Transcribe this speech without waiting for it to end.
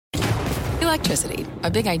Electricity,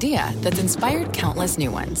 a big idea that's inspired countless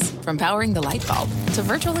new ones. From powering the light bulb to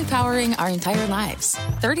virtually powering our entire lives.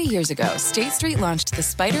 30 years ago, State Street launched the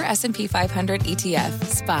Spider S&P 500 ETF,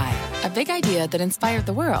 SPY. A big idea that inspired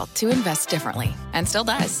the world to invest differently. And still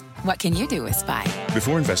does. What can you do with SPY?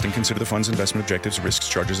 Before investing, consider the fund's investment objectives, risks,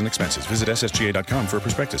 charges, and expenses. Visit ssga.com for a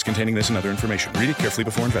prospectus containing this and other information. Read it carefully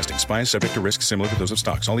before investing. SPY is subject to risks similar to those of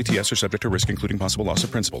stocks. All ETFs are subject to risk, including possible loss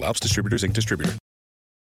of principal. Alps Distributors, Inc. Distributor.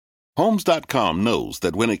 Homes.com knows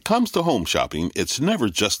that when it comes to home shopping, it's never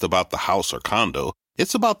just about the house or condo.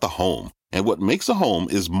 It's about the home. And what makes a home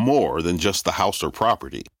is more than just the house or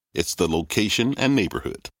property. It's the location and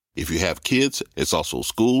neighborhood. If you have kids, it's also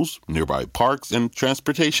schools, nearby parks, and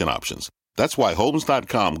transportation options. That's why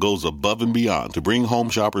Homes.com goes above and beyond to bring home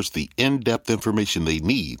shoppers the in-depth information they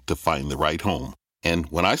need to find the right home. And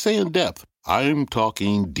when I say in-depth, I'm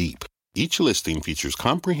talking deep. Each listing features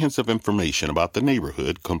comprehensive information about the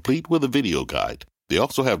neighborhood, complete with a video guide. They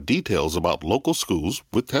also have details about local schools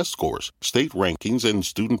with test scores, state rankings, and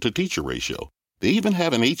student-to-teacher ratio. They even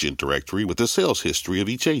have an agent directory with the sales history of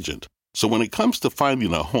each agent. So when it comes to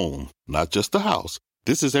finding a home, not just a house,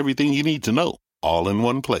 this is everything you need to know, all in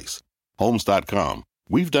one place. Homes.com.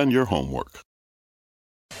 We've done your homework.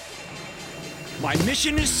 My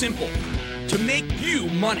mission is simple, to make you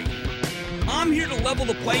money. I'm here to level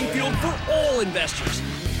the playing field for all investors.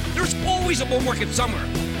 There's always a bull market somewhere,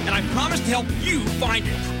 and I promise to help you find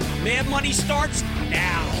it. Mad Money starts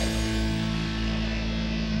now.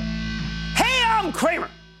 Hey, I'm Cramer.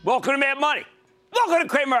 Welcome to Mad Money. Welcome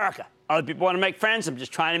to Cramerica. Other people want to make friends. I'm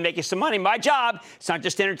just trying to make you some money. My job, it's not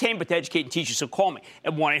just to entertain, but to educate and teach you. So call me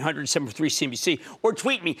at 1-800-743-CNBC or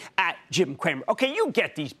tweet me at Jim Cramer. Okay, you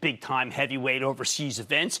get these big-time heavyweight overseas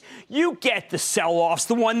events. You get the sell-offs,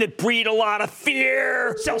 the one that breed a lot of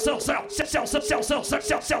fear. Sell, sell, sell, sell, sell, sell, sell, sell, sell,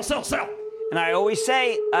 sell, sell, sell, sell. And I always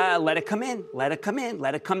say, let it come in, let it come in,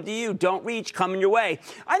 let it come to you. Don't reach, come in your way.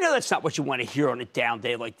 I know that's not what you want to hear on a down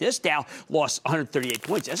day like this. Dow lost 138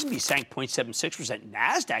 points. S&P sank 0.76%.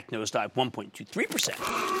 NASDAQ nosedived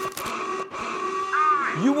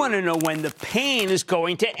 1.23%. You want to know when the pain is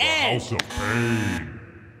going to end. The house of pain.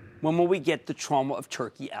 When will we get the trauma of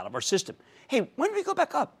Turkey out of our system? Hey, when do we go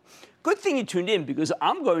back up? Good thing you tuned in, because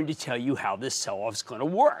I'm going to tell you how this sell-off is going to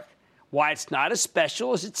work, why it's not as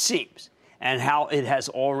special as it seems, and how it has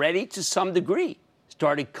already, to some degree,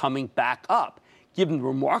 started coming back up, given the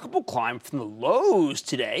remarkable climb from the lows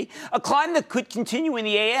today, a climb that could continue in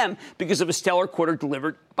the AM because of a stellar quarter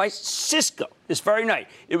delivered by Cisco this very night.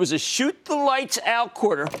 It was a shoot-the-lights-out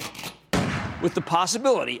quarter with the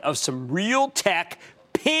possibility of some real tech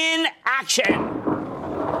pin action.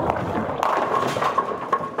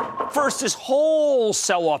 First, this whole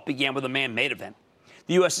sell-off began with a man-made event.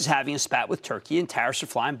 The U.S. is having a spat with Turkey, and tariffs are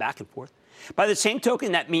flying back and forth. By the same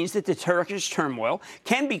token, that means that the Turkish turmoil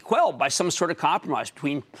can be quelled by some sort of compromise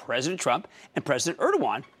between President Trump and President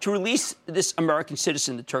Erdogan to release this American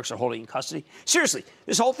citizen the Turks are holding in custody. Seriously,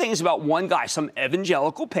 this whole thing is about one guy, some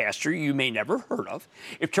evangelical pastor you may never heard of.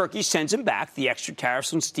 If Turkey sends him back, the extra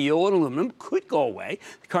tariffs on steel and aluminum could go away.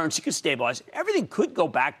 The currency could stabilize. Everything could go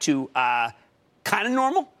back to kind of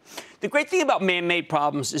normal. The great thing about man-made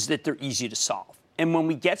problems is that they're easy to solve. And when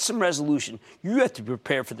we get some resolution, you have to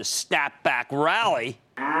prepare for the snapback rally,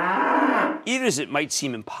 even as it might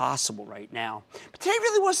seem impossible right now. But today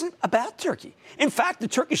really wasn't about Turkey. In fact, the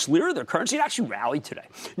Turkish lira, their currency, actually rallied today.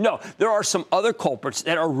 No, there are some other culprits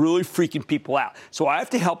that are really freaking people out. So I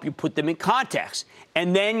have to help you put them in context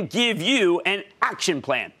and then give you an action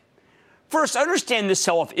plan. First, understand this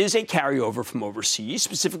sell-off is a carryover from overseas,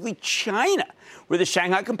 specifically China, where the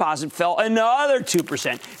Shanghai Composite fell another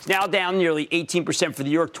 2%. It's now down nearly 18% for the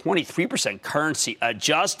euro, 23% currency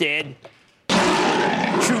adjusted.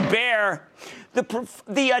 True bear.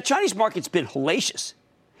 The Chinese market's been hellacious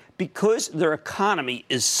because their economy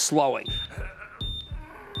is slowing.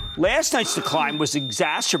 Last night's decline was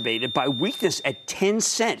exacerbated by weakness at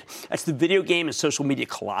Tencent. That's the video game and social media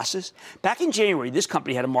colossus. Back in January, this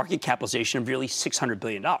company had a market capitalization of nearly $600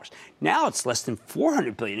 billion. Now it's less than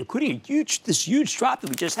 $400 billion, including this huge drop that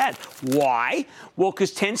we just had. Why? Well,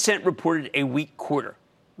 because Tencent reported a weak quarter.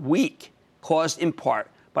 Weak, caused in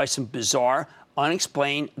part by some bizarre,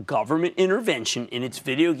 unexplained government intervention in its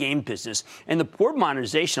video game business and the poor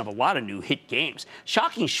monetization of a lot of new hit games.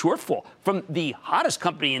 Shocking shortfall from the hottest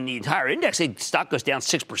company in the entire index. The stock goes down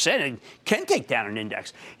 6% and can take down an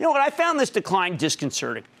index. You know what? I found this decline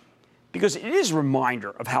disconcerting because it is a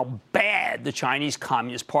reminder of how bad the Chinese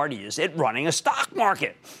Communist Party is at running a stock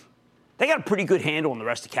market. They got a pretty good handle on the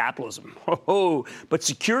rest of capitalism. But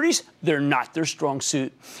securities, they're not their strong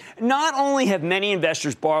suit. Not only have many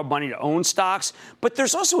investors borrowed money to own stocks, but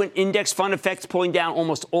there's also an index fund effect pulling down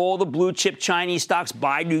almost all the blue-chip Chinese stocks.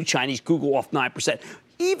 Baidu, Chinese Google off 9%.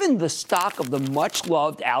 Even the stock of the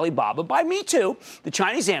much-loved Alibaba, by me too, the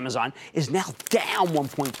Chinese Amazon, is now down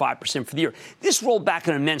 1.5% for the year. This rolled back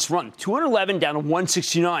an immense run, 211 down to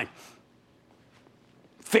 169.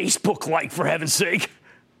 Facebook-like, for heaven's sake.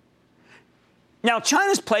 Now,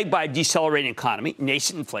 China's plagued by a decelerating economy,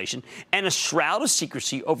 nascent inflation, and a shroud of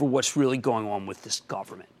secrecy over what's really going on with this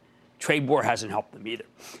government. Trade war hasn't helped them either.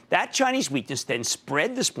 That Chinese weakness then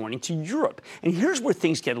spread this morning to Europe. And here's where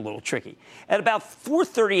things get a little tricky. At about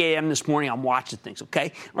 4:30 a.m. this morning, I'm watching things,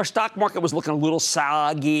 okay? Our stock market was looking a little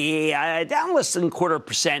soggy, down less than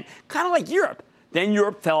 0.25%, kind of like Europe. Then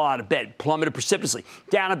Europe fell out of bed, plummeted precipitously,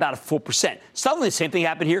 down about 1%. Suddenly, the same thing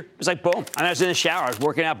happened here. It was like, boom. I was in the shower. I was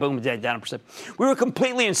working out, boom, down 1%. We were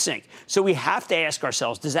completely in sync. So we have to ask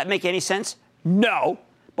ourselves, does that make any sense? No.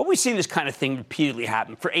 But we've seen this kind of thing repeatedly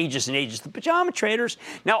happen for ages and ages. The pajama traders.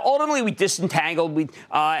 Now, ultimately, we disentangled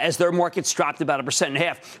as their markets dropped about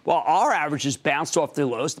 1.5%, while our averages bounced off their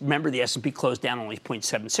lows. Remember, the S&P closed down only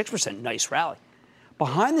 0.76%. Nice rally.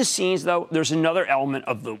 Behind the scenes, though, there's another element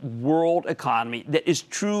of the world economy that is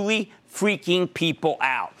truly freaking people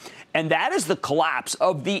out. And that is the collapse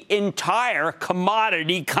of the entire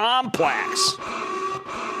commodity complex.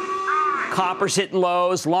 Copper's hitting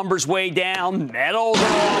lows, lumber's way down, metals are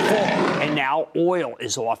awful, and now oil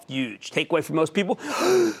is off huge. Takeaway for most people,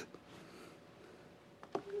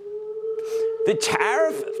 the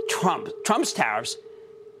tariff, Trump's tariffs,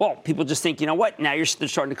 well, people just think, you know what, now they're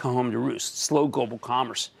starting to come home to roost. Slow global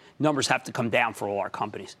commerce. Numbers have to come down for all our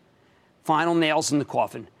companies. Final nails in the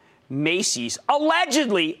coffin. Macy's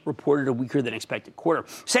allegedly reported a weaker than expected quarter,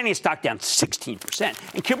 sending its stock down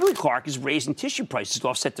 16%. And Kimberly-Clark is raising tissue prices to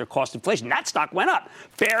offset their cost inflation. That stock went up.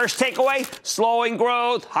 Bearish takeaway, slowing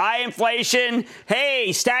growth, high inflation.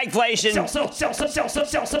 Hey, stagflation.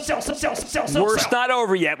 Worst not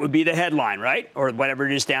over yet would be the headline, right? Or whatever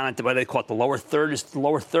it is down at what they call it, the lower third. Is the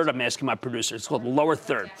lower third? I'm asking my producer. It's called the lower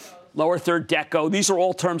third. Lower third deco. These are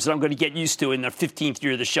all terms that I'm going to get used to in the 15th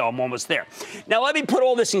year of the show. I'm almost there. Now, let me put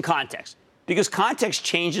all this in context, because context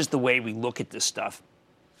changes the way we look at this stuff.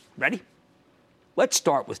 Ready? Let's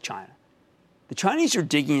start with China. The Chinese are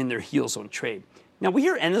digging in their heels on trade. Now, we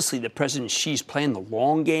hear endlessly that President Xi's playing the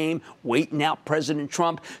long game, waiting out President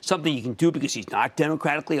Trump, something you can do because he's not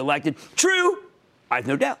democratically elected. True, I have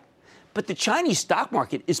no doubt. But the Chinese stock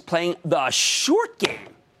market is playing the short game.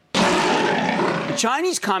 The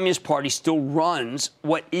Chinese Communist Party still runs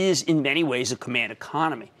what is, in many ways, a command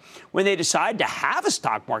economy. When they decide to have a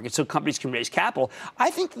stock market so companies can raise capital,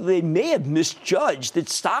 I think they may have misjudged that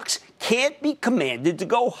stocks can't be commanded to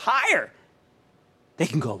go higher. They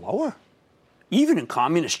can go lower, even in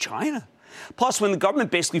communist China. Plus, when the government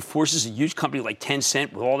basically forces a huge company like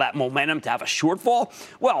Tencent with all that momentum to have a shortfall,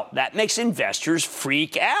 well, that makes investors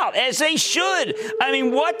freak out, as they should. I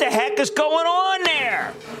mean, what the heck is going on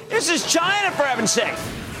there? This is China, for heaven's sake.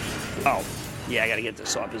 Oh, yeah, I got to get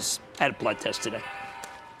this off. I had a blood test today.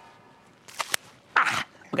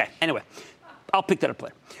 Okay, anyway, I'll pick that up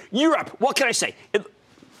later. Europe, what can I say?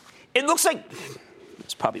 It looks like,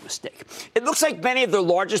 it's probably a mistake. It looks like many of their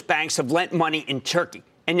largest banks have lent money in Turkey,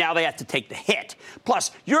 and now they have to take the hit.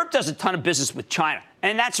 Plus, Europe does a ton of business with China,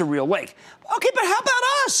 and that's a real link. Okay, but how about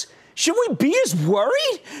us? Should we be as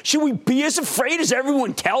worried? Should we be as afraid as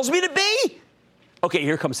everyone tells me to be? Okay,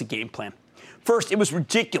 here comes the game plan. First, it was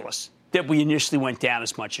ridiculous that we initially went down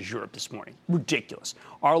as much as Europe this morning. Ridiculous.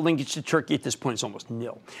 Our linkage to Turkey at this point is almost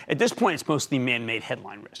nil. At this point, it's mostly man-made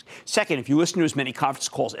headline risk. Second, if you listen to as many conference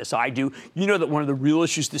calls as I do, you know that one of the real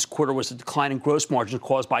issues this quarter was the decline in gross margin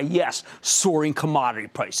caused by, yes, soaring commodity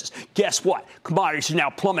prices. Guess what? Commodities are now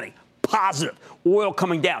plummeting. Positive. Oil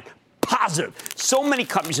coming down. Positive. So many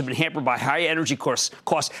companies have been hampered by high energy costs.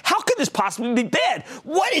 How could this possibly be bad?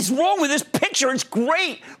 What is wrong with this picture? It's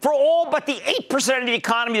great for all but the 8% of the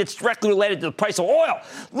economy that's directly related to the price of oil.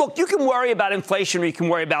 Look, you can worry about inflation or you can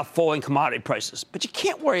worry about falling commodity prices, but you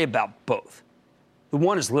can't worry about both. The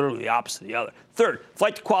one is literally the opposite of the other. Third,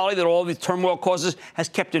 flight to quality that all the turmoil causes has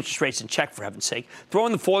kept interest rates in check, for heaven's sake. Throw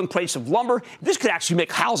in the falling price of lumber. This could actually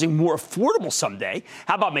make housing more affordable someday.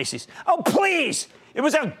 How about Macy's? Oh, please! It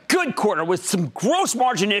was a good quarter with some gross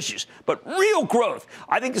margin issues, but real growth.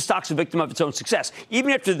 I think the stock's a victim of its own success.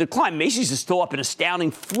 Even after the decline, Macy's is still up an astounding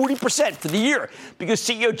 40% for the year because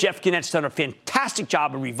CEO Jeff Gannett's done a fantastic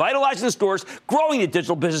job of revitalizing the stores, growing the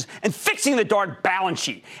digital business, and fixing the darn balance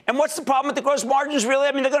sheet. And what's the problem with the gross margins, really?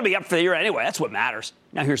 I mean, they're going to be up for the year anyway. That's what matters.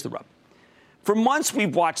 Now, here's the rub. For months,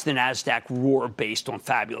 we've watched the NASDAQ roar based on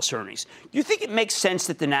fabulous earnings. Do you think it makes sense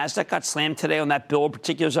that the NASDAQ got slammed today on that bill of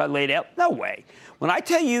particulars I laid out? No way. When I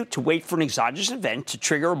tell you to wait for an exogenous event to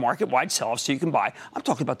trigger a market-wide sell-off so you can buy, I'm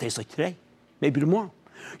talking about days like today, maybe tomorrow.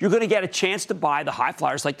 You're going to get a chance to buy the high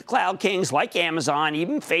flyers like the Cloud Kings, like Amazon,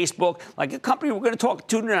 even Facebook, like a company we're going to talk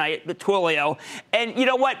to tonight, Twilio. And you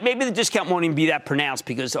know what? Maybe the discount won't even be that pronounced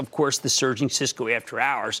because, of course, the surging Cisco after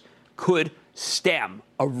hours could stem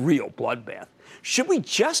a real bloodbath. Should we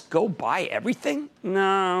just go buy everything?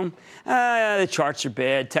 No. The charts are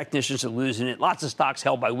bad. Technicians are losing it. Lots of stocks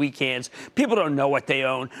held by weak hands. People don't know what they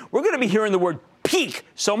own. We're going to be hearing the word peak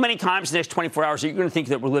so many times in the next 24 hours that you're going to think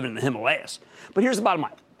that we're living in the Himalayas. But here's the bottom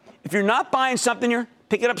line. If you're not buying something here,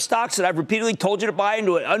 picking up stocks that I've repeatedly told you to buy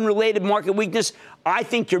into an unrelated market weakness, I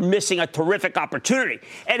think you're missing a terrific opportunity.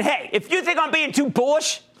 And hey, if you think I'm being too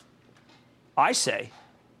bullish, I say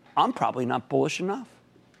I'm probably not bullish enough.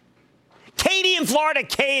 Katie in Florida.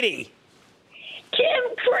 Katie. Jim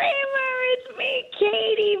Cramer, it's me,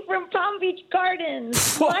 Katie from Palm Beach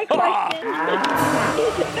Gardens. My question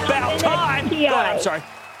is about time. NXPI. Go ahead, I'm sorry.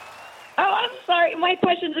 Oh, I'm sorry. My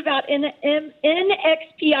question's about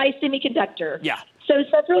NXPI Semiconductor. Yeah. So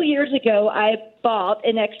several years ago, I bought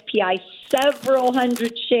NXPI several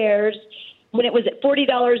hundred shares when it was at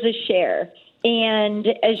 $40 a share. And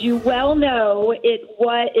as you well know,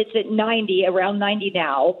 it's at 90, around 90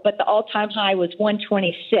 now, but the all-time high was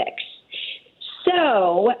 126.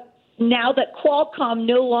 So now that Qualcomm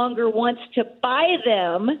no longer wants to buy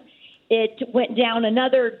them, it went down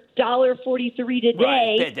another $1.43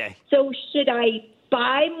 today. Right, so should I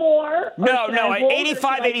buy more? No.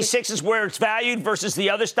 85, 86 is where it's valued versus the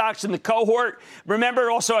other stocks in the cohort. Remember,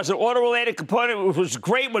 also as an auto-related component, it was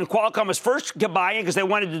great when Qualcomm was first buying because they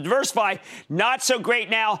wanted to diversify. Not so great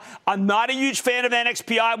now. I'm not a huge fan of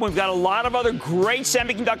NXPI. We've got a lot of other great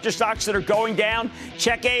semiconductor stocks that are going down.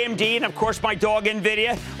 Check AMD and, of course, my dog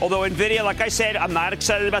NVIDIA. Although NVIDIA, like I said, I'm not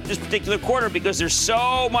excited about this particular quarter because there's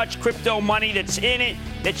so much crypto money that's in it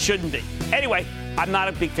that shouldn't be. Anyway, I'm not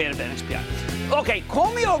a big fan of NXPI. Okay,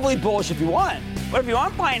 call me overly bullish if you want. But if you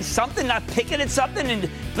aren't buying something, not picking at something, and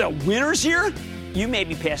the winners here, you may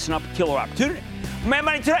be passing up a killer opportunity. Mad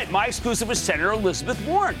Money tonight, my exclusive was Senator Elizabeth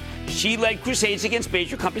Warren. She led crusades against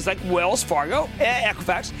major companies like Wells Fargo,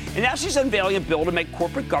 Equifax, and now she's unveiling a bill to make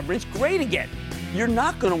corporate governance great again. You're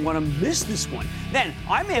not going to want to miss this one. Then,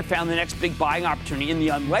 I may have found the next big buying opportunity in the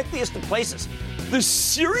unlikeliest of places. The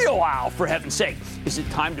cereal aisle, for heaven's sake. Is it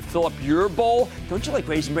time to fill up your bowl? Don't you like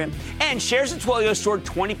Raisin Bran? And shares of Twilio soared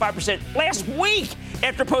 25% last week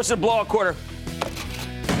after posting a blowout quarter.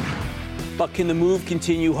 But can the move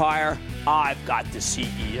continue higher? I've got the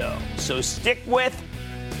CEO. So stick with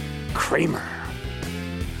Cramer.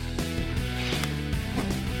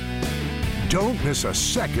 Don't miss a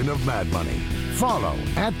second of Mad Money. Follow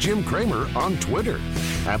 @Jim Cramer on Twitter.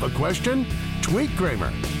 Have a question? Tweet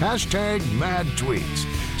Cramer. #MadTweets.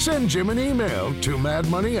 Send Jim an email to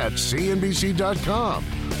madmoney@cnbc.com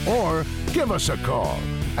or give us a call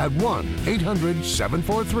at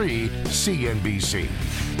 1-800-743-CNBC.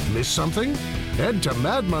 Miss something? Head to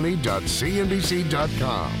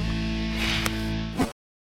madmoney.cnbc.com.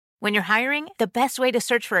 When you're hiring, the best way to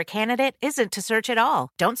search for a candidate isn't to search at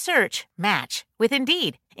all. Don't search, match with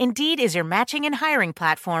Indeed. Indeed is your matching and hiring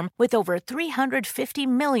platform with over 350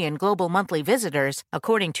 million global monthly visitors,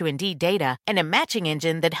 according to Indeed data, and a matching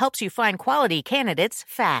engine that helps you find quality candidates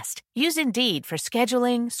fast. Use Indeed for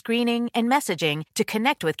scheduling, screening, and messaging to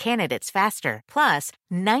connect with candidates faster. Plus,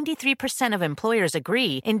 93% of employers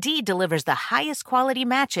agree Indeed delivers the highest quality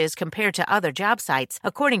matches compared to other job sites,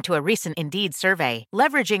 according to a recent Indeed survey.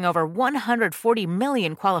 Leveraging over 140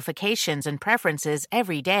 million qualifications and preferences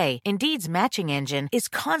every day, Indeed's matching engine is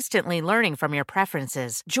constantly learning from your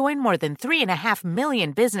preferences. Join more than 3.5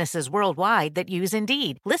 million businesses worldwide that use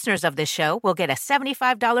Indeed. Listeners of this show will get a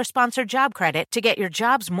 $75 sponsored job credit to get your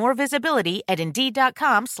jobs more visibility at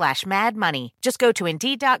Indeed.com/madmoney. Just go to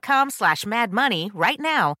Indeed.com/madmoney right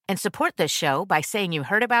now and support this show by saying you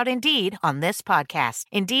heard about Indeed on this podcast.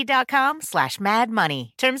 Indeed.com/madmoney.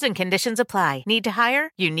 Terms and conditions apply. Need to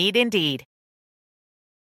hire? You need Indeed.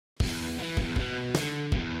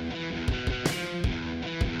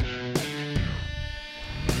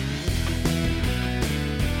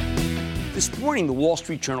 This morning, the Wall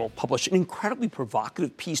Street Journal published an incredibly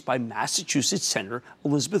provocative piece by Massachusetts Senator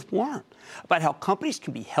Elizabeth Warren about how companies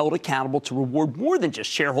can be held accountable to reward more than just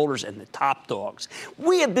shareholders and the top dogs.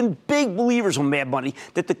 We have been big believers on Mad Money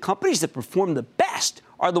that the companies that perform the best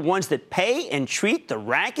are the ones that pay and treat the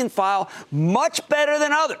rank and file much better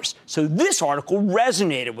than others. So this article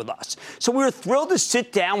resonated with us. So we were thrilled to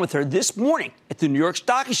sit down with her this morning at the New York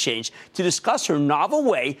Stock Exchange to discuss her novel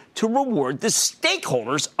way to reward the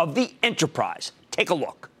stakeholders of the enterprise. Take a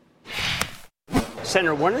look.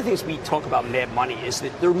 Senator, one of the things we talk about in Mad Money is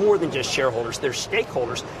that they're more than just shareholders, they're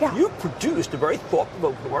stakeholders. Yeah. You produced a very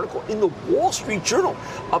thought-provoking article in the Wall Street Journal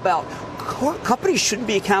about companies shouldn't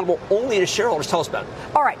be accountable only to shareholders. Tell us about it.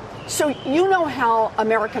 All right. So you know how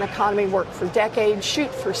American economy worked for decades,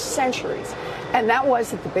 shoot, for centuries. And that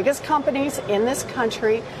was that the biggest companies in this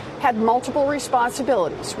country had multiple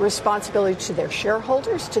responsibilities. Responsibility to their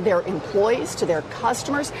shareholders, to their employees, to their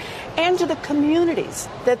customers, and to the communities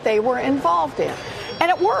that they were involved in.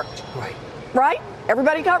 And it worked. Right?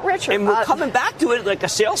 Everybody got richer. And we're coming back to it, like a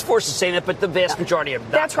Salesforce is saying that, but the vast majority of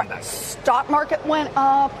that's right. Back. Stock market went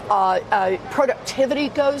up, productivity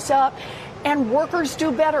goes up, and workers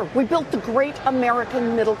do better. We built the great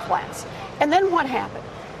American middle class. And then what happened?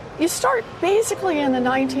 You start basically in the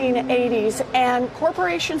 1980s, and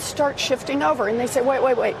corporations start shifting over, and they say,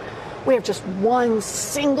 wait. We have just one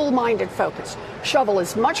single-minded focus. Shovel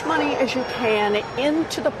as much money as you can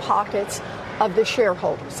into the pockets of the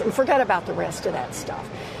shareholders and forget about the rest of that stuff.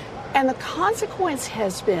 And the consequence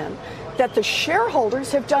has been that the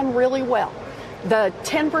shareholders have done really well. The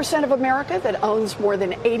 10% of America that owns more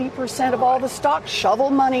than 80% of all the stock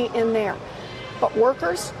shovel money in there. But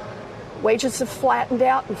workers, wages have flattened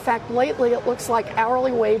out. In fact, lately it looks like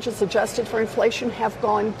hourly wages adjusted for inflation have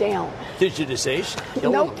gone down. Digitization.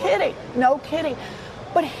 No kidding.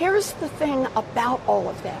 But here's the thing about all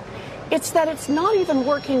of that. It's that it's not even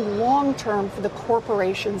working long term for the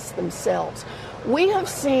corporations themselves. We have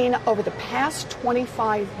seen over the past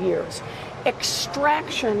 25 years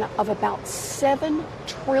extraction of about $7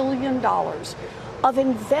 trillion of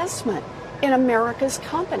investment in America's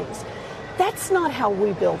companies. That's not how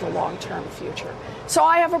we build a long-term future. So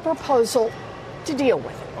I have a proposal to deal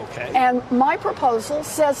with it. Okay. And my proposal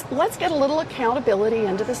says, let's get a little accountability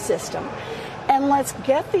into the system, and let's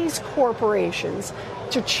get these corporations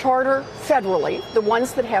to charter federally, the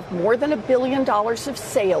ones that have more than $1 billion of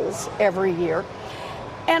sales every year.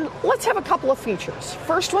 And let's have a couple of features.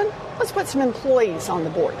 First one, let's put some employees on the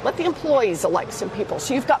board. Let the employees elect some people.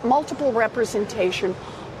 So you've got multiple representation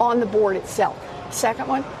on the board itself. Second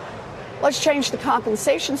one, let's change the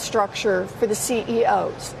compensation structure for the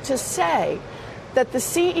CEOs to say that the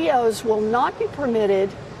CEOs will not be permitted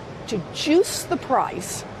to juice the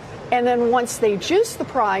price, and then once they juice the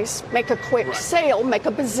price, make a quick sale, make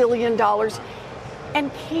 $1 bazillion, and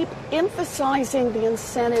keep emphasizing the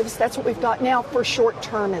incentives. That's what we've got now for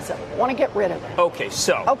short-termism. Want to get rid of it. Okay,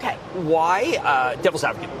 so why, devil's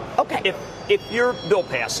advocate? Okay. If your bill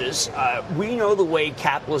passes, we know the way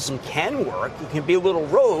capitalism can work. It can be a little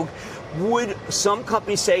rogue. Would some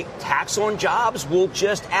companies say tax on jobs, we'll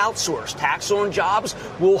just outsource? Tax on jobs,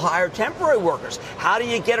 we'll hire temporary workers. How do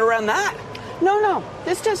you get around that? No.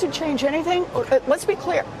 This doesn't change anything. Let's be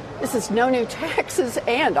clear. This is no new taxes,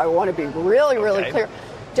 and I want to be really clear.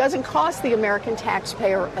 Doesn't cost the American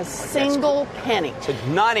taxpayer a single penny. So it's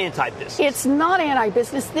not anti-business. It's not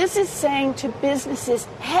anti-business. This is saying to businesses,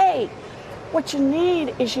 hey, what you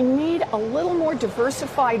need is you need a little more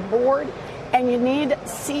diversified board, and you need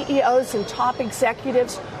CEOs and top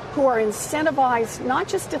executives who are incentivized not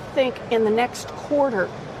just to think in the next quarter,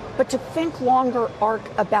 but to think longer arc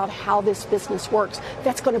about how this business works.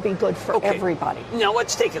 That's going to be good for everybody. Now,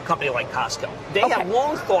 let's take a company like Costco. They have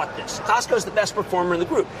long thought this. Costco's the best performer in the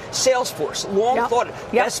group. Salesforce, long thought it.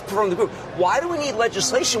 Best performer in the group. Why do we need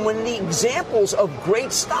legislation when the examples of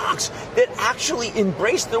great stocks that actually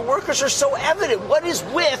embrace their workers are so evident? What is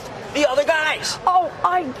with the other guys? Oh,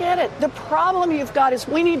 I get it. The problem you've got is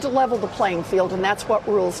we need to level the playing field, and that's what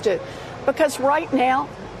rules do. Because right now,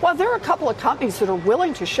 well, there are a couple of companies that are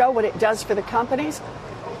willing to show what it does for the companies.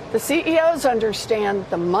 The CEOs understand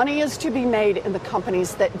the money is to be made in the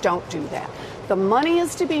companies that don't do that. The money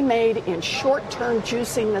is to be made in short-term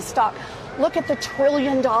juicing the stock. Look at the $1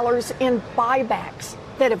 trillion in buybacks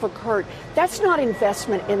that have occurred. That's not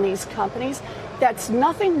investment in these companies. That's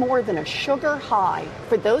nothing more than a sugar high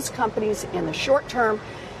for those companies in the short term,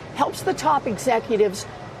 helps the top executives,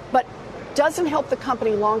 but doesn't help the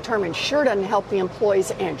company long term, and sure doesn't help the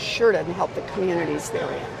employees, and sure doesn't help the communities they're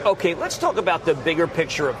in. Okay, let's talk about the bigger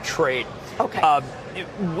picture of trade. Okay.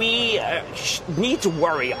 We need to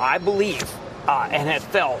worry, I believe, and have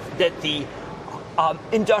felt that the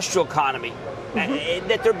industrial economy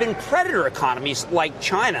that there have been predator economies like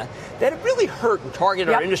China that have really hurt and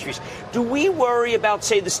targeted our industries. Do we worry about,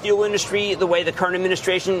 say, the steel industry the way the current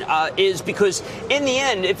administration is? Because in the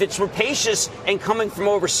end, if it's rapacious and coming from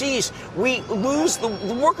overseas, we lose the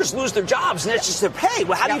workers lose their jobs, and that's just their pay.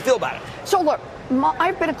 Well, how do you feel about it? So look,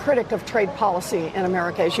 I've been a critic of trade policy in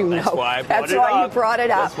America, as you know. That's why you brought it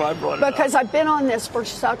up. That's why I brought it up. Because I've been on this for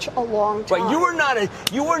such a long time. But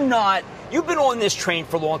you've been on this train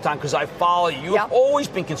for a long time because I follow you. You've always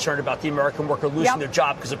been concerned about the American worker losing their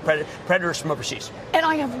job because of predators from overseas. And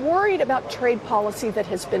I have worried about trade policy that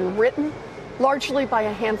has been written largely by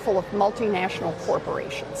a handful of multinational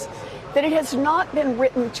corporations. That it has not been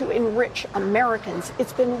written to enrich Americans.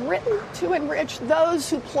 It's been written to enrich those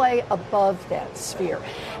who play above that sphere.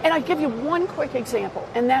 And I give you one quick example,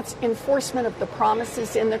 and that's enforcement of the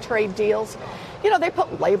promises in the trade deals. You know, they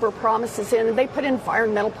put labor promises in, they put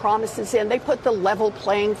environmental promises in, they put the level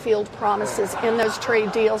playing field promises in those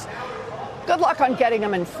trade deals. Good luck on getting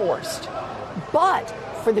them enforced. But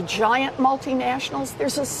for the giant multinationals,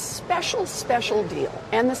 there's a special deal.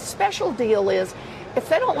 And the special deal is, if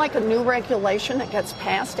they don't like a new regulation that gets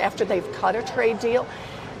passed after they've cut a trade deal,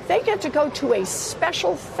 they get to go to a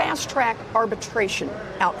special fast-track arbitration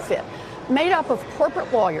outfit made up of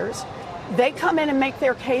corporate lawyers. They come in and make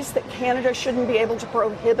their case that Canada shouldn't be able to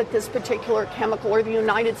prohibit this particular chemical, or the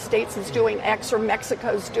United States is doing X, or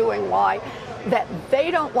Mexico's doing Y, that they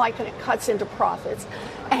don't like, and it cuts into profits.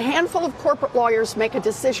 A handful of corporate lawyers make a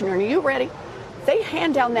decision. Are you ready? They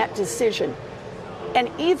hand down that decision, and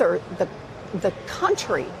either the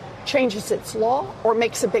country changes its law or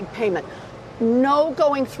makes a big payment. No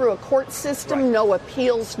going through a court system, no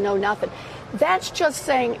appeals, no nothing. That's just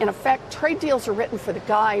saying, in effect, trade deals are written for the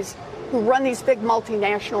guys who run these big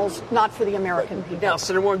multinationals, not for the American people. Now,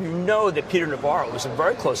 Senator Warren, you know that Peter Navarro was a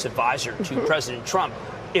very close advisor to President Trump.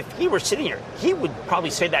 If he were sitting here, he would probably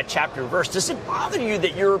say that chapter in verse. Does it bother you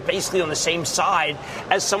that you're basically on the same side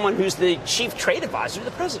as someone who's the chief trade advisor to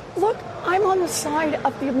the president? Look, I'm on the side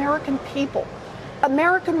of the American people.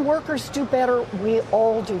 American workers do better. We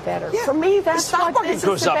all do better. Yeah, for me, that's what this is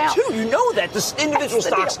about. The stock market goes up, too. You know that. The individual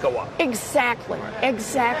stocks go up. Exactly.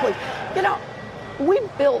 You know, we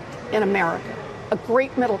built in America a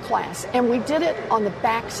great middle class, and we did it on the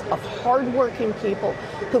backs of hardworking people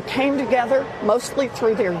who came together, mostly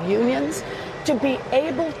through their unions, to be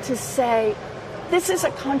able to say, this is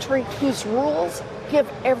a country whose rules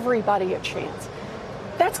give everybody a chance.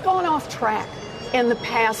 That's gone off track in the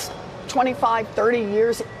past 25, 30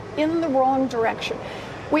 years in the wrong direction.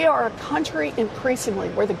 We are a country increasingly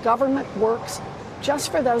where the government works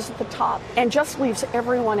just for those at the top and just leaves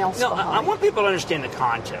everyone else behind. I want people to understand the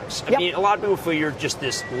context. I mean, a lot of people feel you're just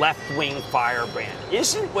this left-wing firebrand.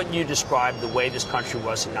 Isn't what you described the way this country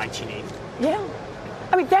was in 1980? Yeah.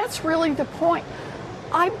 I mean, that's really the point.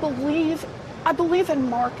 I believe in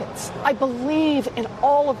markets. I believe in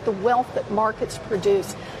all of the wealth that markets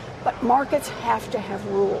produce. But markets have to have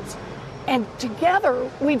rules. And together,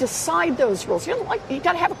 we decide those rules. You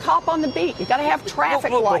got to have a cop on the beat. You got to have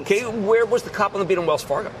traffic lights. Okay, where was the cop on the beat on Wells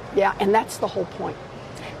Fargo? Yeah, and that's the whole point.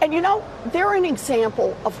 And you know, they're an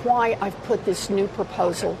example of why I've put this new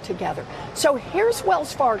proposal together. So here's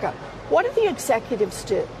Wells Fargo. What do the executives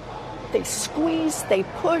do? They squeeze, they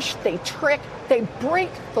push, they trick, they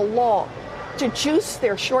break the law to juice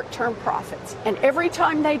their short-term profits. And every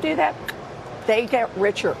time they do that, they get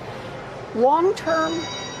richer. Long-term,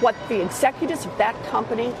 what the executives of that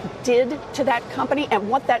company did to that company and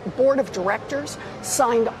what that board of directors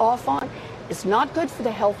signed off on is not good for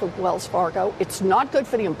the health of Wells Fargo. It's not good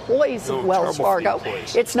for the employees of Wells Fargo.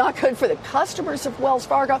 It's not good for the customers of Wells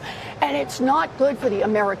Fargo. And it's not good for the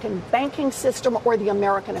American banking system or the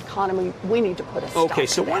American economy. We need to put a stop to that. Okay,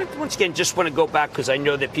 so once again, just want to go back because I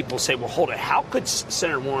know that people say, well, hold it. How could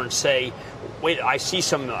Senator Warren say, wait, I see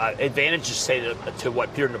some advantages, say, to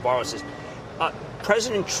what Peter Navarro says.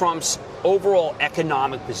 President Trump's overall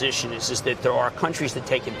economic position is that there are countries that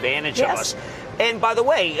take advantage of us. And by the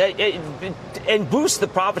way, and boost the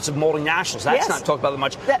profits of multinationals. That's not talked about that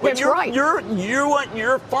much. That's right.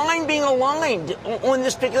 You're fine being aligned on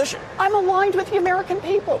this particular issue. I'm aligned with the American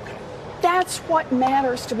people. That's what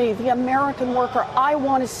matters to me, the American worker. I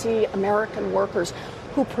want to see American workers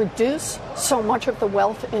who produce so much of the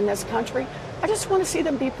wealth in this country. I just want to see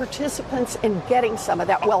them be participants in getting some of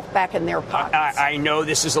that wealth back in their pockets. I know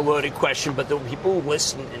this is a loaded question, but the people will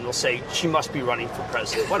listen and they'll say, she must be running for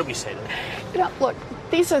president. What do we say to them? You know, look,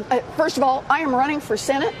 these are, first of all, I am running for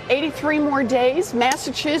Senate, 83 more days,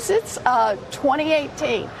 Massachusetts,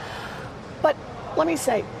 2018. But let me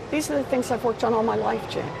say, these are the things I've worked on all my life,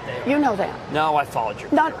 Jim. You know that. No, I followed you.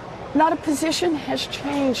 Not a position has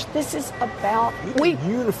changed. This is about we've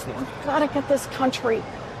got to get this country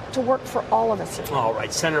to work for all of us. All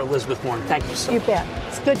right, Senator Elizabeth Warren, thank you so much. You bet.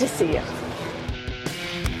 It's good to see you.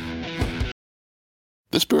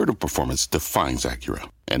 The spirit of performance defines Acura,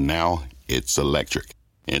 and now it's electric.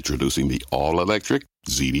 Introducing the all-electric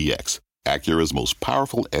ZDX, Acura's most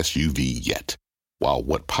powerful SUV yet. While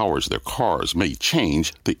what powers their cars may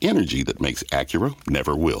change, the energy that makes Acura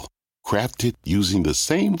never will. Crafted using the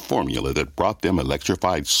same formula that brought them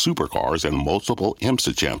electrified supercars and multiple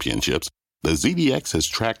IMSA championships, the ZDX has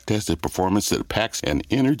track-tested performance that packs an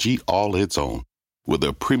energy all its own. With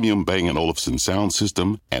a premium Bang & Olufsen sound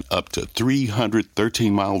system and up to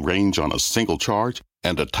 313-mile range on a single charge,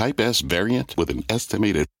 and a Type S variant with an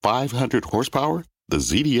estimated 500 horsepower, the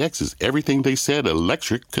ZDX is everything they said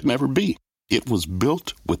electric could never be. It was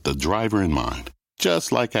built with the driver in mind,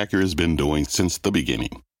 just like Acura's been doing since the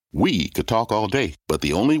beginning. We could talk all day, but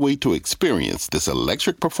the only way to experience this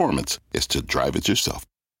electric performance is to drive it yourself.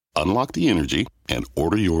 Unlock the energy and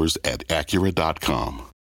order yours at Acura.com.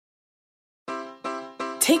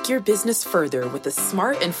 Take your business further with the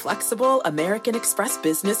smart and flexible American Express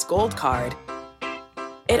Business Gold Card.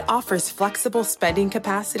 It offers flexible spending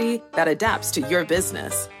capacity that adapts to your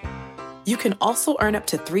business. You can also earn up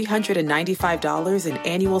to $395 in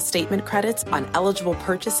annual statement credits on eligible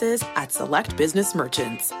purchases at select business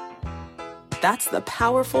merchants. That's the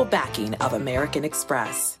powerful backing of American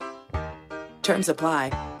Express. Terms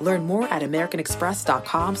apply. Learn more at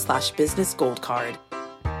americanexpress.com/business gold card.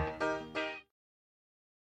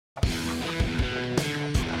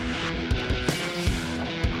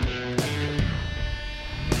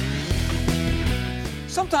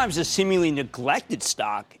 Sometimes a seemingly neglected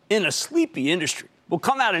stock in a sleepy industry will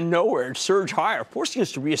come out of nowhere and surge higher, forcing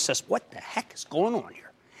us to reassess what the heck is going on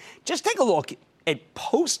here. Just take a look at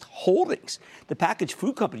Post Holdings, the packaged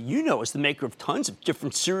food company you know is the maker of tons of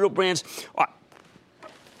different cereal brands,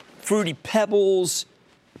 Fruity Pebbles,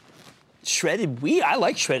 shredded wheat. I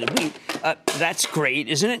like shredded wheat. That's great,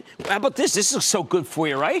 isn't it? How about this? This is so good for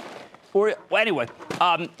you, right? Or well, anyway,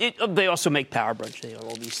 they also make Power Brunch. They have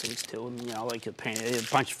all these things too. And, like a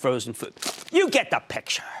bunch of frozen food. You get the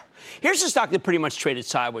picture. Here's a stock that pretty much traded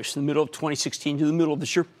sideways from the middle of 2016 to the middle of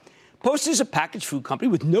this year. Post is a packaged food company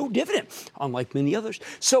with no dividend, unlike many others.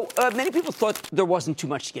 So many people thought there wasn't too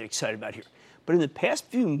much to get excited about here. But in the past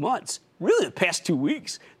few months, really the past 2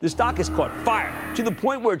 weeks, the stock has caught fire to the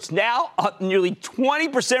point where it's now up nearly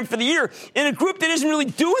 20% for the year in a group that isn't really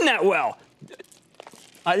doing that well.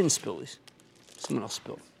 I didn't spill these. Someone else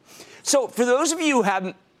spilled. So for those of you who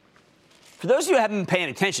haven't been paying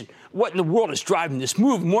attention, what in the world is driving this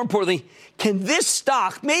move? More importantly, can this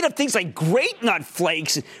stock, made of things like Great Nut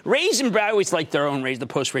Flakes and Raisin Bran, I always like their own the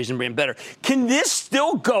Post Raisin Bran better, can this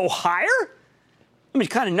still go higher? I mean,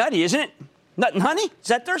 it's kind of nutty, isn't it? Nut and honey? Is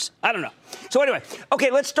that theirs? I don't know. So anyway,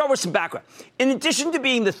 okay, let's start with some background. In addition to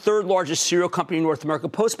being the third largest cereal company in North America,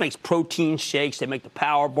 Post makes protein shakes. They make the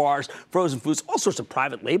Power Bars, frozen foods, all sorts of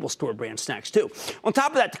private label store brand snacks, too. On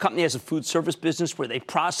top of that, the company has a food service business where they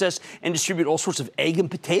process and distribute all sorts of egg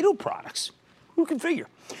and potato products. Who can figure?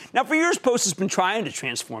 Now, for years, Post has been trying to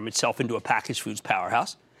transform itself into a packaged foods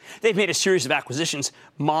powerhouse. They've made a series of acquisitions,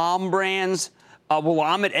 Mom Brands,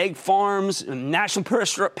 Willamette Egg Farms, National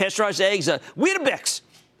Pasteurized Eggs, Weetabix.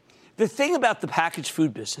 The thing about the packaged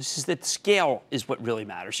food business is that scale is what really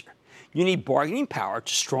matters here. You need bargaining power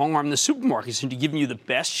to strong-arm the supermarkets into giving you the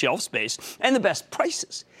best shelf space and the best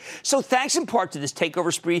prices. So thanks in part to this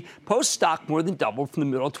takeover spree, Post stock more than doubled from the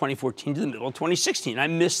middle of 2014 to the middle of 2016. I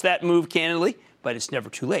missed that move, candidly, but it's never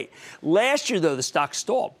too late. Last year, though, the stock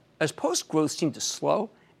stalled as Post growth seemed to slow,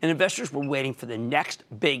 and investors were waiting for the next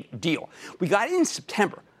big deal. We got it in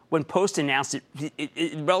September when Post announced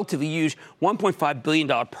it relatively huge $1.5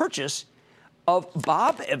 billion purchase of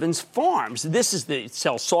Bob Evans Farms. This is it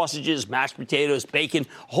sells sausages, mashed potatoes, bacon,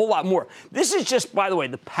 a whole lot more. This is just, by the way,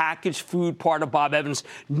 the packaged food part of Bob Evans,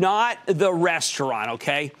 not the restaurant,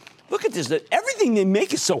 okay? Look at this. Everything they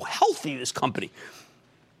make is so healthy, this company.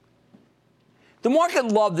 The market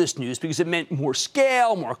loved this news because it meant more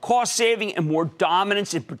scale, more cost saving, and more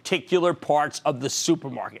dominance in particular parts of the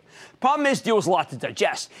supermarket. The problem is, the deal was a lot to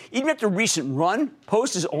digest. Even after a recent run,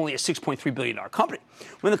 Post is only a $6.3 billion company.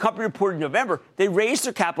 When the company reported in November, they raised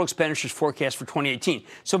their capital expenditures forecast for 2018.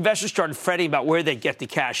 So investors started fretting about where they'd get the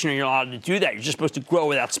cash. You're not allowed to do that. You're just supposed to grow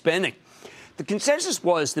without spending. The consensus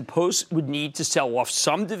was that Post would need to sell off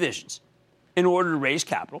some divisions in order to raise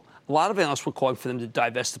capital. A lot of analysts were calling for them to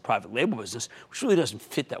divest the private label business, which really doesn't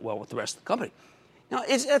fit that well with the rest of the company. Now,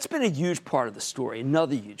 that's been a huge part of the story,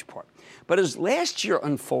 another huge part. But as last year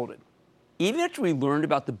unfolded, even after we learned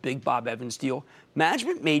about the big Bob Evans deal,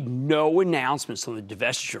 management made no announcements on the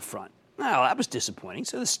divestiture front. Well, that was disappointing,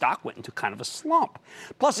 so the stock went into kind of a slump.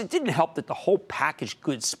 Plus, it didn't help that the whole packaged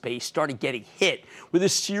goods space started getting hit with a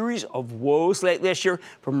series of woes late last year,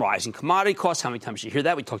 from rising commodity costs. How many times did you hear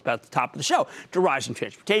that? We talked about at the top of the show. To rising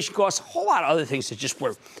transportation costs, a whole lot of other things that just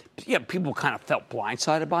were, people kind of felt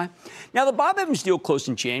blindsided by. Now, the Bob Evans deal closed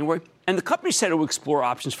in January, and the company said it would explore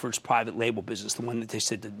options for its private label business, the one that they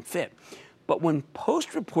said didn't fit. But when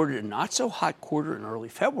Post reported a not-so-hot quarter in early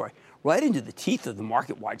February, right into the teeth of the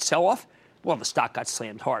market-wide sell-off, well, the stock got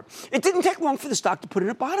slammed hard. It didn't take long for the stock to put in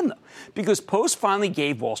a bottom, though, because Post finally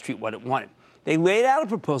gave Wall Street what it wanted. They laid out a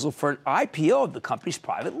proposal for an IPO of the company's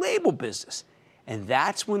private label business, and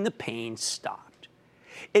that's when the pain stopped.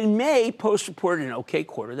 In May, Post reported an okay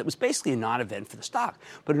quarter that was basically a non-event for the stock.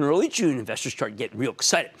 But in early June, investors started getting real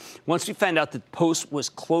excited once we found out that Post was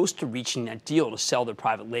close to reaching that deal to sell their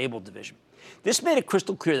private label division. This made it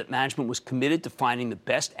crystal clear that management was committed to finding the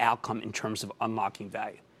best outcome in terms of unlocking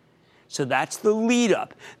value. So that's the lead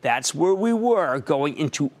up. That's where we were going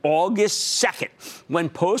into August 2nd, when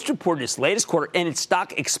Post reported its latest quarter and its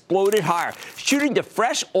stock exploded higher, shooting to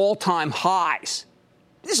fresh all-time highs.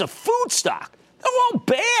 This is a food stock. They're all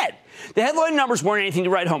bad. The headline numbers weren't anything to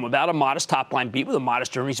write home about. A modest top-line beat with a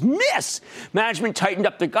modest earnings miss. Management tightened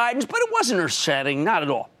up their guidance, but it wasn't earth-shattering, not at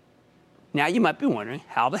all. Now you might be wondering,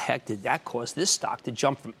 how the heck did that cause this stock to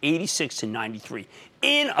jump from 86 to 93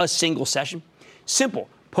 in a single session? Simple.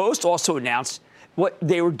 Post also announced what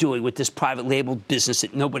they were doing with this private label business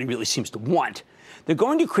that nobody really seems to want. They're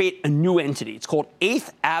going to create a new entity. It's called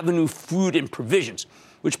 8th Avenue Food and Provisions,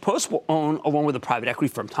 which Post will own along with a private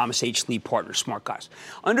equity firm, Thomas H. Lee Partners, smart guys.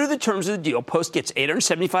 Under the terms of the deal, Post gets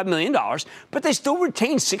 $875 million, but they still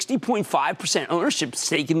retain 60.5% ownership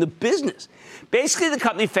stake in the business. Basically, the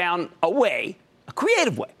company found a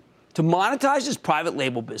creative way, to monetize its private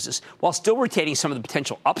label business while still retaining some of the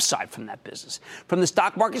potential upside from that business. From the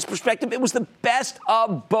stock market's perspective, it was the best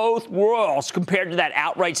of both worlds compared to that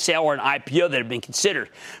outright sale or an IPO that had been considered.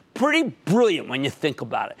 Pretty brilliant when you think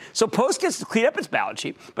about it. So Post gets to clean up its balance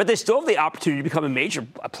sheet, but they still have the opportunity to become a major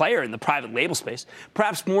player in the private label space.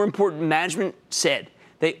 Perhaps more important, management said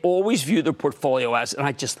they always view their portfolio as, and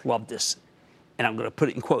I just love this, and I'm going to put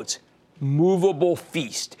it in quotes, movable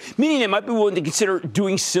feast, meaning they might be willing to consider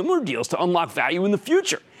doing similar deals to unlock value in the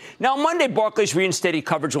future. Now, on Monday, Barclays reinstated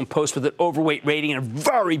coverage on Post with an overweight rating and a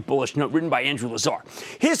very bullish note written by Andrew Lazar.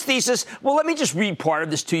 His thesis, well, let me just read part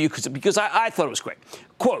of this to you because I thought it was great.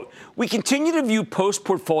 Quote, we continue to view Post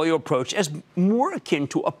portfolio approach as more akin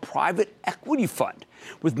to a private equity fund,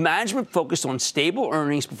 with management focused on stable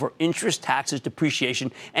earnings before interest, taxes,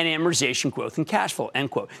 depreciation, and amortization growth and cash flow, end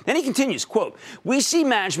quote. Then he continues, quote, we see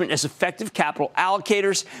management as effective capital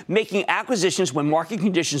allocators, making acquisitions when market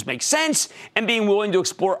conditions make sense and being willing to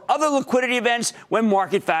explore other liquidity events when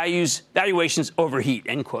market valuations overheat,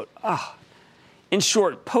 end quote. In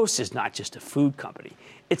short, Post is not just a food company.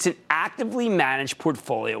 It's an actively managed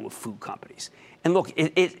portfolio of food companies. And look,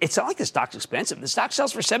 it's not like the stock's expensive. The stock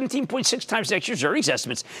sells for 17.6 times next year's earnings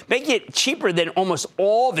estimates, making it cheaper than almost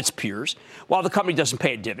all of its peers, while the company doesn't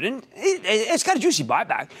pay a dividend. It's got a juicy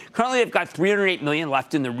buyback. Currently, they've got $308 million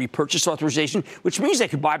left in the repurchase authorization, which means they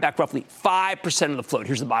could buy back roughly 5% of the float.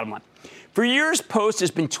 Here's the bottom line. For years, Post has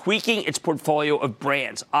been tweaking its portfolio of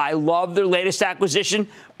brands. I love their latest acquisition,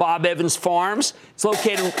 Bob Evans Farms. It's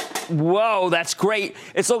located, whoa, that's great.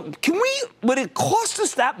 Would it cost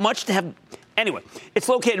us that much to have... Anyway, it's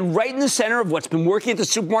located right in the center of what's been working at the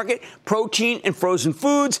supermarket, protein and frozen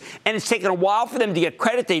foods, and it's taken a while for them to get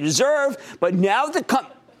credit they deserve. But now the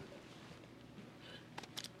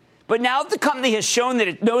company has shown that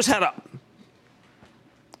it knows how to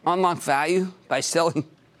unlock value by selling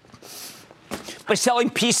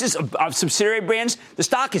pieces of subsidiary brands, the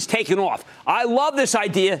stock has taken off. I love this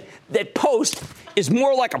idea that Post is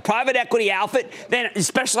more like a private equity outfit than it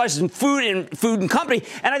specializes in food and company.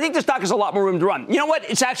 And I think the stock has a lot more room to run. You know what?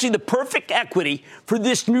 It's actually the perfect equity for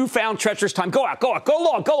this newfound treacherous time. Go out, go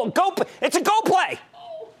long, go. It's a go play.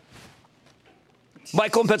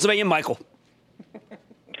 Michael in Pennsylvania. Michael.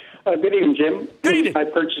 Good evening, Jim. Good evening. I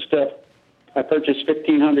purchased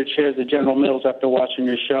 1,500 shares of General Mills after watching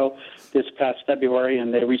your show this past February,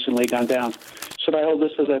 and they've recently gone down. Should I hold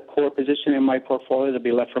this as a core position in my portfolio to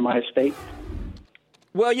be left for my estate?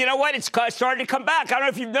 Well, you know what? It's starting to come back. I don't know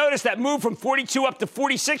if you've noticed that move from 42 up to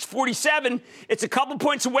 46, 47. It's a couple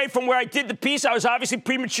points away from where I did the piece. I was obviously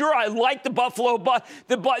premature. I like the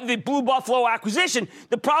Blue Buffalo acquisition.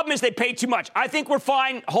 The problem is they pay too much. I think we're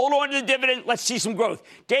fine. Hold on to the dividend. Let's see some growth.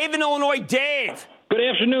 Dave in Illinois. Dave. Good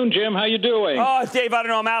afternoon, Jim. How you doing? Oh, Dave, I don't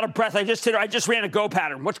know. I'm out of breath. I just ran a go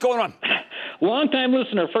pattern. What's going on? Long-time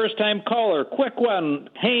listener, first-time caller. Quick one.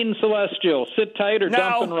 Hain Celestial. Sit tight or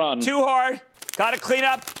dump and run? Too hard. Got to clean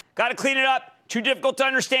up. Got to clean it up. Too difficult to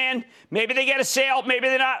understand. Maybe they get a sale, maybe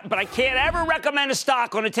they're not. But I can't ever recommend a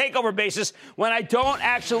stock on a takeover basis when I don't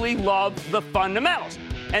actually love the fundamentals.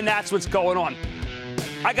 And that's what's going on.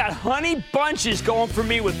 I got honey bunches going for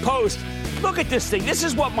me with Post. Look at this thing. This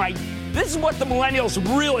is what the millennials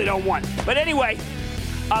really don't want. But anyway,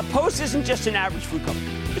 Post isn't just an average food company.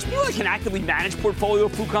 It's more like an actively managed portfolio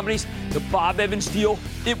of food companies. The Bob Evans deal,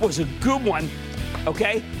 it was a good one,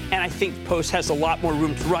 okay? And I think Post has a lot more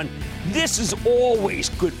room to run. This is always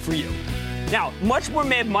good for you. Now, much more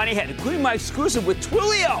Mad Money ahead, including my exclusive with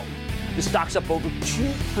Twilio. The stock's up over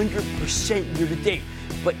 200% year to date.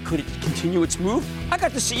 But could it continue its move? I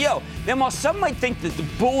got the CEO. Then while some might think that the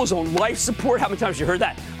bull is on life support, how many times you heard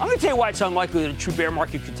that? I'm going to tell you why it's unlikely that a true bear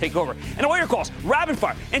market could take over. And all your calls, rapid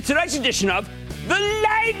fire, in tonight's edition of the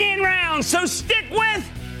Lightning Round. So stick with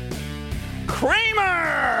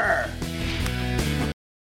Cramer.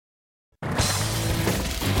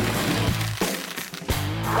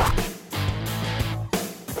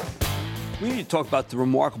 We need to talk about the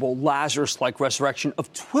remarkable Lazarus-like resurrection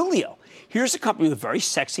of Twilio. Here's a company with a very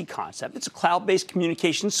sexy concept. It's a cloud-based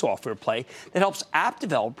communication software play that helps app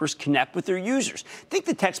developers connect with their users. Think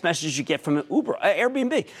the text messages you get from an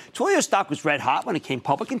Airbnb. Twilio stock was red hot when it came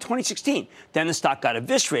public in 2016. Then the stock got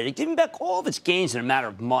eviscerated, giving back all of its gains in a matter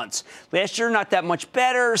of months. Last year, not that much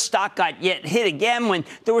better. Stock got hit again when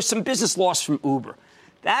there was some business loss from Uber.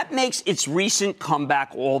 That makes its recent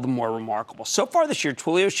comeback all the more remarkable. So far this year,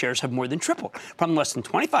 Twilio shares have more than tripled, from less than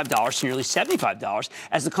 $25 to nearly $75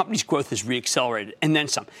 as the company's growth has reaccelerated, and then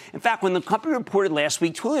some. In fact, when the company reported last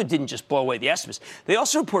week, Twilio didn't just blow away the estimates. They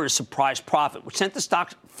also reported a surprise profit, which sent the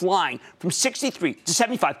stock flying from 63 to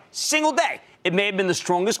 75 single day. It may have been the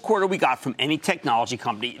strongest quarter we got from any technology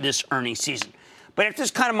company this earnings season. But after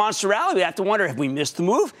this kind of monster rally, we have to wonder, have we missed the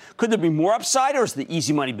move? Could there be more upside, or has the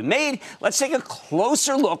easy money been made? Let's take a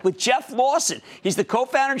closer look with Jeff Lawson. He's the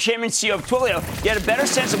co-founder and chairman and CEO of Twilio. Get a better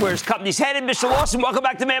sense of where his company's headed. Mr. Lawson, welcome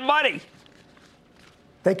back to Mad Money.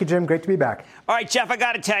 Thank you, Jim. Great to be back. All right, Jeff, I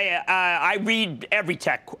got to tell you, I read every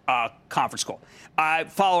tech conference call. I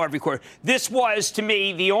follow every quarter. This was, to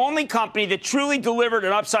me, the only company that truly delivered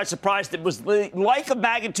an upside surprise that was like a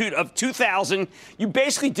magnitude of 2000. You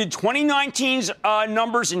basically did 2019's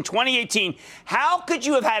numbers in 2018. How could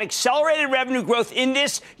you have had accelerated revenue growth in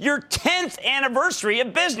this, your 10th anniversary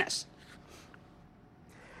of business?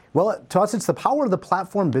 Well, to us, it's the power of the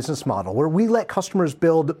platform business model, where we let customers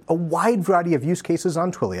build a wide variety of use cases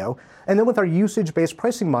on Twilio. And then with our usage-based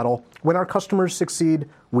pricing model, when our customers succeed,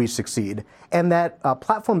 we succeed. And that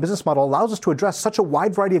platform business model allows us to address such a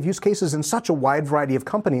wide variety of use cases in such a wide variety of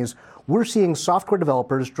companies. We're seeing software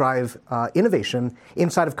developers drive innovation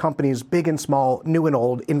inside of companies, big and small, new and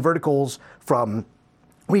old, in verticals from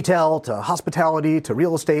retail to hospitality to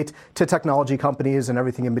real estate to technology companies and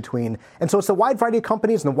everything in between. And so it's the wide variety of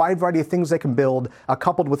companies and the wide variety of things they can build,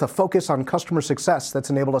 coupled with a focus on customer success, that's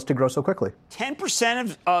enabled us to grow so quickly.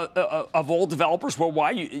 10% of all developers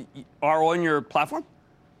worldwide are on your platform?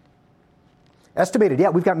 Estimated, yeah.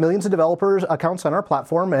 We've got millions of developers accounts on our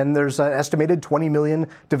platform, and there's an estimated 20 million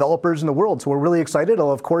developers in the world. So we're really excited.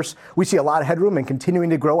 Of course, we see a lot of headroom in continuing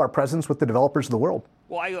to grow our presence with the developers of the world.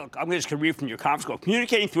 Well, I'm just going to read from your conference call.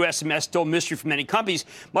 Communicating through SMS still a mystery for many companies,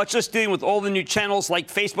 much less dealing with all the new channels like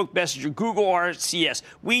Facebook Messenger, Google RCS,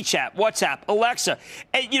 WeChat, WhatsApp, Alexa.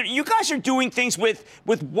 And, you guys are doing things with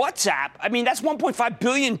WhatsApp. I mean, that's 1.5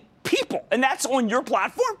 billion people, and that's on your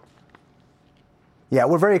platform? Yeah,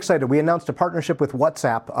 we're very excited. We announced a partnership with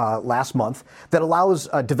WhatsApp last month that allows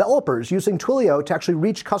developers using Twilio to actually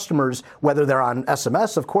reach customers, whether they're on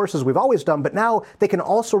SMS, of course, as we've always done, but now they can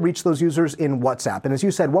also reach those users in WhatsApp. And as you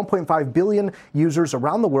said, 1.5 billion users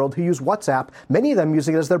around the world who use WhatsApp, many of them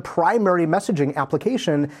using it as their primary messaging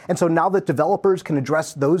application. And so now that developers can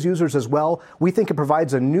address those users as well, we think it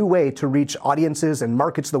provides a new way to reach audiences and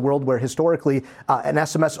markets of the world where historically an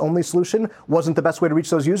SMS-only solution wasn't the best way to reach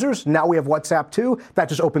those users. Now we have WhatsApp too. That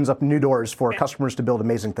just opens up new doors for customers to build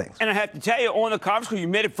amazing things. And I have to tell you, on the conference call, you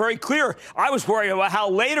made it very clear. I was worried about how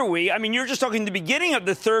late are we. I mean, you're just talking the beginning of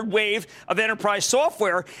the third wave of enterprise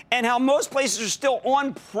software and how most places are still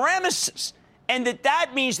on premises. And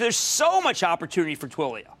that means there's so much opportunity for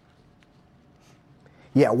Twilio.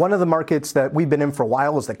 Yeah, one of the markets that we've been in for a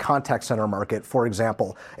while is the contact center market, for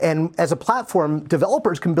example. And as a platform,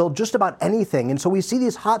 developers can build just about anything. And so we see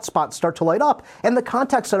these hotspots start to light up. And the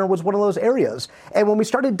contact center was one of those areas. And when we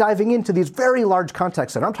started diving into these very large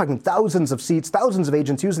contact centers, I'm talking thousands of seats, thousands of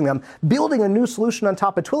agents using them, building a new solution on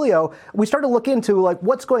top of Twilio, we started to look into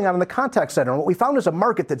what's going on in the contact center. And what we found is a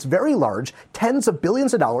market that's very large, tens of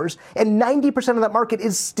billions of dollars, and 90% of that market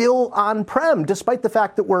is still on-prem, despite the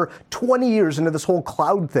fact that we're 20 years into this whole cloud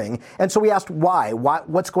thing. And so we asked why,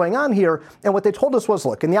 what's going on here? And what they told us was,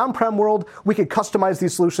 look, in the on-prem world, we could customize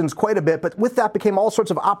these solutions quite a bit, but with that became all sorts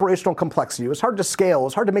of operational complexity. It was hard to scale. It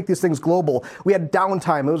was hard to make these things global. We had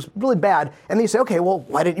downtime. It was really bad. And they say, okay, well,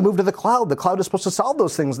 why didn't you move to the cloud? The cloud is supposed to solve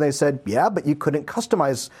those things. And they said, yeah, but you couldn't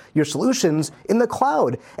customize your solutions in the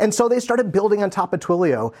cloud. And so they started building on top of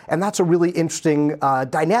Twilio. And that's a really interesting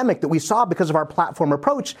dynamic that we saw because of our platform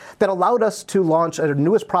approach that allowed us to launch our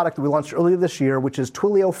newest product that we launched earlier this year, which is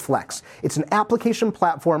Twilio Flex. It's an application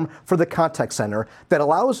platform for the contact center that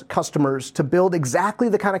allows customers to build exactly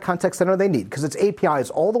the kind of contact center they need because its APIs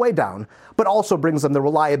all the way down, but also brings them the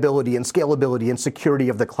reliability and scalability and security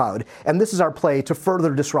of the cloud. And this is our play to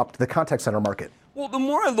further disrupt the contact center market. Well, the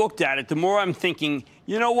more I looked at it, the more I'm thinking,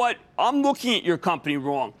 you know what? I'm looking at your company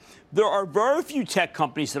wrong. There are very few tech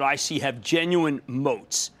companies that I see have genuine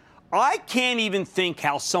moats. I can't even think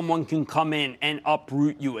how someone can come in and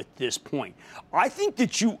uproot you at this point. I think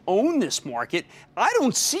that you own this market. I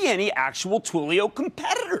don't see any actual Twilio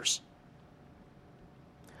competitors.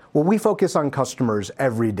 Well, we focus on customers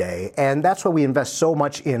every day, and that's why we invest so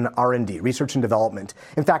much in R&D, research and development.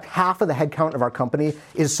 In fact, half of the headcount of our company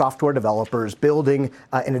is software developers building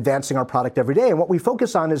and advancing our product every day. And what we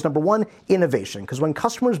focus on is, number one, innovation. Because when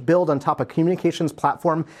customers build on top of communications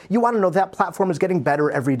platform, you want to know that platform is getting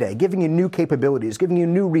better every day, giving you new capabilities, giving you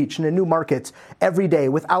new reach into new markets every day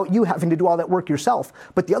without you having to do all that work yourself.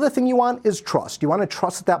 But the other thing you want is trust. You want to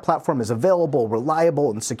trust that that platform is available,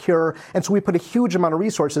 reliable, and secure. And so we put a huge amount of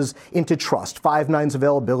resources into trust, 5 nines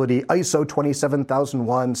availability, ISO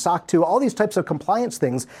 27001, SOC 2, all these types of compliance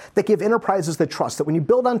things that give enterprises the trust that when you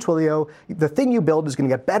build on Twilio, the thing you build is going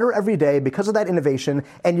to get better every day because of that innovation,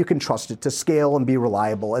 and you can trust it to scale and be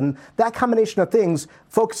reliable. And that combination of things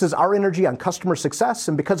focuses our energy on customer success,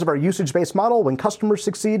 and because of our usage-based model, when customers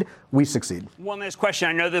succeed, we succeed. One last question.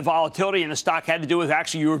 I know the volatility in the stock had to do with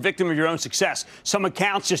actually you were a victim of your own success. Some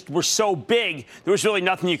accounts just were so big, there was really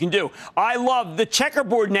nothing you can do. I love the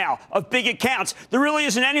checkerboard now of big accounts. There really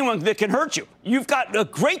isn't anyone that can hurt you. You've got a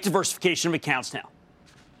great diversification of accounts now.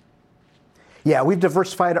 Yeah, we've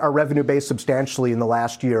diversified our revenue base substantially in the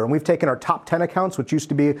last year, and we've taken our top 10 accounts, which used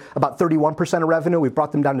to be about 31% of revenue. We've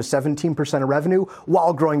brought them down to 17% of revenue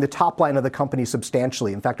while growing the top line of the company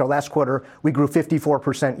substantially. In fact, our last quarter, we grew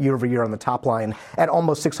 54% year over year on the top line at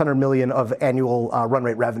almost $600 million of annual run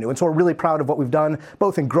rate revenue. And so we're really proud of what we've done,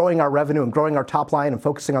 both in growing our revenue and growing our top line and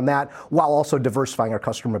focusing on that while also diversifying our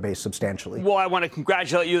customer base substantially. Well, I want to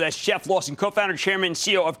congratulate you. That's Jeff Lawson, co-founder, chairman, and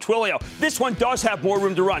CEO of Twilio. This one does have more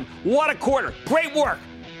room to run. What a quarter. Great work.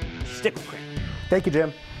 Stick with Cramer. Thank you,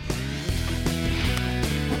 Jim.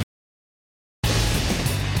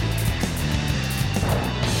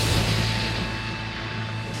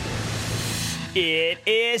 It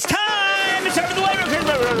is time. It's time for the light round.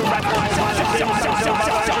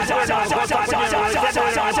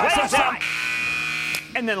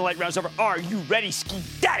 And then the light round's over. Are you ready, Ski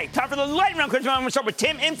Daddy? Time for the light round. I'm going to start with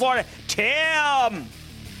Tim in Florida. Tim.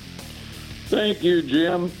 Thank you,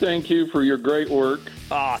 Jim. Thank you for your great work.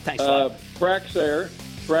 Thanks a lot.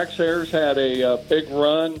 Praxair's had a big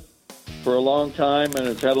run for a long time, and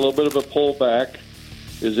it's had a little bit of a pullback.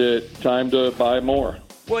 Is it time to buy more?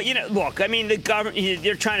 Well, look, I mean, the government,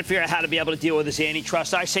 they're trying to figure out how to be able to deal with this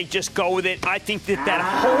antitrust. I say just go with it. I think that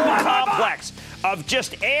whole complex of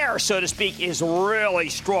just air, so to speak, is really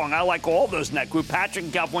strong. I like all those in that group. Patrick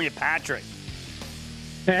in California. Patrick.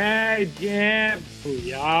 Hey, Jim.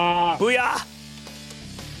 Booyah. Booyah.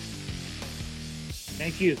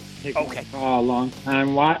 Thank you. Okay.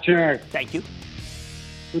 Long-time watcher. Thank you.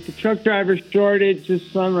 With the truck driver shortage this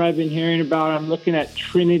summer I've been hearing about, I'm looking at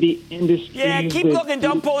Trinity Industries. Yeah, keep looking.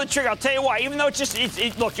 Don't pull the trigger. I'll tell you why. Even though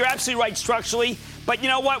look, you're absolutely right structurally. But you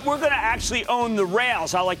know what? We're going to actually own the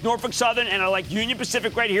rails. I like Norfolk Southern, and I like Union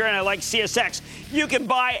Pacific right here, and I like CSX. You can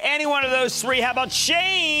buy any one of those three. How about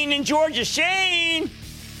Shane in Georgia? Shane.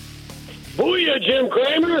 Booyah, Jim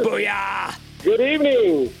Cramer. Booyah. Good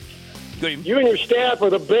evening. Good evening. You and your staff are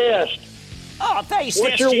the best. Oh, thanks.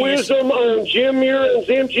 What's your wisdom on Jim Muir and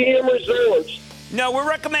MGM Resorts? No, we're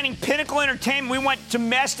recommending Pinnacle Entertainment. We want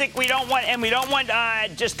domestic. We don't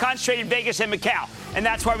want just concentrated Vegas and Macau. And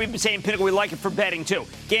that's why we've been saying Pinnacle. We like it for betting, too.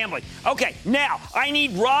 Gambling. Okay, now, I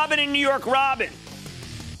need Robin in New York. Robin.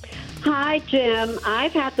 Hi, Jim.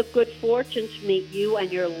 I've had the good fortune to meet you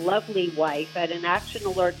and your lovely wife at an Action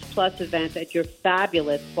Alerts Plus event at your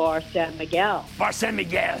fabulous Bar San Miguel. Bar San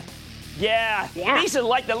Miguel. Yeah. Lisa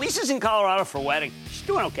liked that. Lisa's in Colorado for a wedding. She's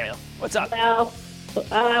doing okay, though. What's up? Well,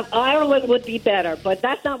 Ireland would be better, but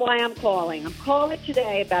that's not why I'm calling. I'm calling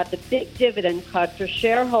today about the big dividend cut for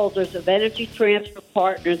shareholders of Energy Transfer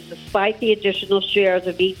Partners despite the additional shares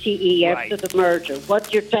of ETE after the merger.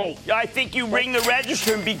 What's your take? I think you ring the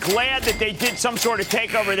register and be glad that they did some sort of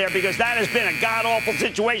takeover there because that has been a god-awful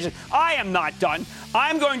situation. I am not done.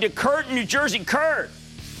 I'm going to Kurt in New Jersey. Kurt.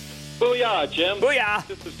 Booyah, Jim. Booyah.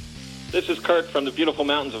 This is Kurt from the beautiful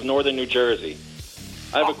mountains of northern New Jersey.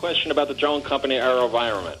 I have a question about the drone company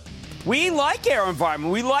AeroVironment. We like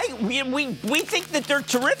AeroVironment. We think that they're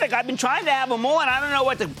terrific. I've been trying to have them on. I don't know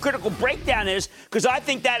what the critical breakdown is because I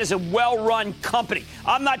think that is a well-run company.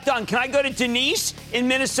 I'm not done. Can I go to Denise in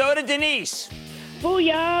Minnesota? Denise.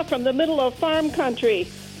 Booyah from the middle of farm country.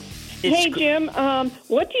 Hey, Jim,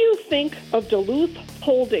 what do you think of Duluth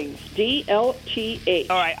Holdings, DLTH?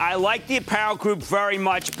 All right, I like the apparel group very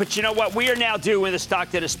much, but you know what? We are now doing the stock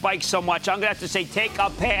that has spiked so much. I'm going to have to say take a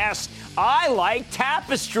pass. I like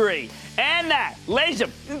Tapestry. And that, ladies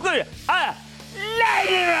and gentlemen,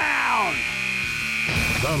 lightning round.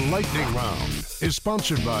 The lightning round is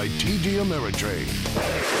sponsored by TD Ameritrade.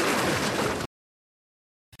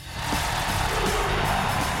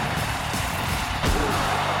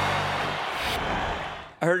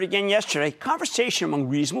 I heard it again yesterday. Conversation among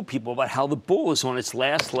reasonable people about how the bull is on its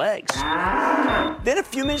last legs. Then a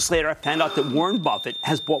few minutes later, I found out that Warren Buffett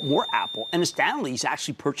has bought more Apple, and astoundingly, he's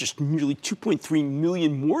actually purchased nearly 2.3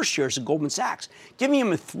 million more shares of Goldman Sachs, giving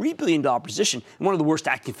him a $3 billion position in one of the worst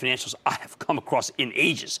acting financials I have come across in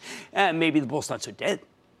ages. And maybe the bull's not so dead.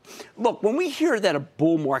 Look, when we hear that a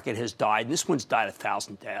bull market has died, and this one's died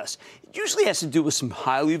 1,000 deaths, it usually has to do with some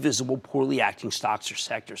highly visible, poorly acting stocks or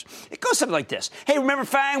sectors. It goes something like this. Hey, remember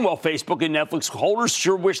FANG? Well, Facebook and Netflix holders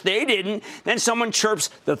sure wish they didn't. Then someone chirps,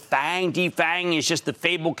 the FANG defang is just the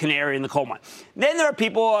fabled canary in the coal mine. Then there are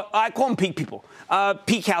people, I call them peak people,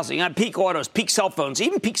 peak housing, peak autos, peak cell phones,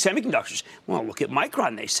 even peak semiconductors. Well, look at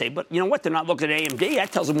Micron, they say, but you know what? They're not looking at AMD.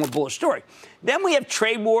 That tells a more bullish story. Then we have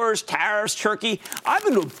trade wars, tariffs, Turkey. I've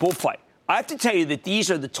been to a bullfight. I have to tell you that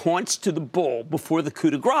these are the taunts to the bull before the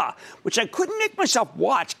coup de grace, which I couldn't make myself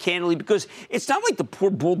watch, candidly, because it's not like the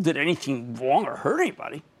poor bull did anything wrong or hurt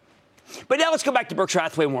anybody. But now let's go back to Berkshire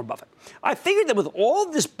Hathaway and Warren Buffett. I figured that with all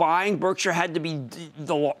of this buying, Berkshire had to be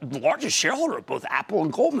the largest shareholder of both Apple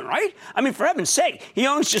and Goldman, right? I mean, for heaven's sake, he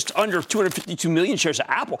owns just under 252 million shares of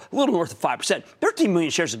Apple, a little north of 5%, 13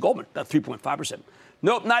 million shares of Goldman, about 3.5%.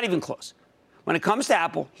 Nope, not even close. When it comes to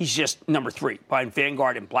Apple, he's just number 3, behind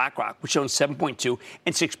Vanguard and BlackRock, which owns 7.2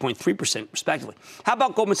 and 6.3%, respectively. How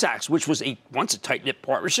about Goldman Sachs, which was once a tight-knit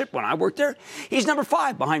partnership when I worked there? He's number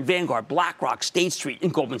 5, behind Vanguard, BlackRock, State Street,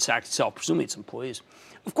 and Goldman Sachs itself, presumably its employees.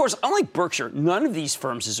 Of course, unlike Berkshire, none of these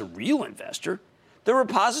firms is a real investor. They're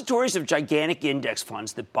repositories of gigantic index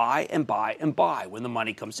funds that buy and buy and buy when the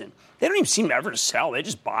money comes in. They don't even seem ever to sell. They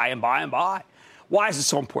just buy and buy and buy. Why is it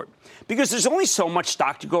so important? Because there's only so much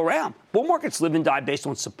stock to go around. Bull markets live and die based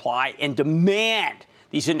on supply and demand.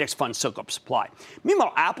 These index funds soak up supply.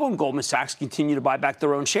 Meanwhile, Apple and Goldman Sachs continue to buy back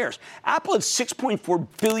their own shares. Apple had 6.4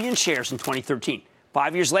 billion shares in 2013.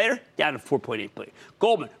 5 years later, down to 4.8 billion.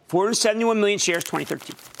 Goldman, 471 million shares,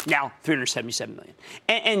 2013. Now, 377 million.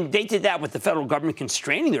 And they did that with the federal government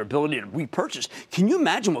constraining their ability to repurchase. Can you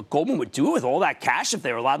imagine what Goldman would do with all that cash if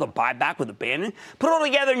they were allowed to buy back with abandon? Put it all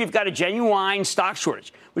together and you've got a genuine stock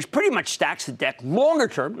shortage, which pretty much stacks the deck longer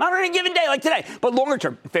term, not on a given day like today, but longer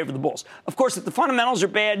term in favor of the bulls. Of course, if the fundamentals are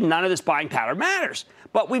bad, none of this buying power matters.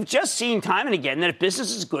 But we've just seen time and again that if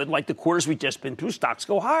business is good, like the quarters we've just been through, stocks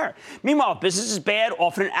go higher. Meanwhile, if business is bad,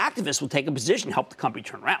 often an activist will take a position and help the company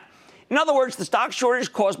turn around. In other words, the stock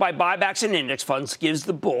shortage caused by buybacks and index funds gives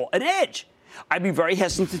the bull an edge. I'd be very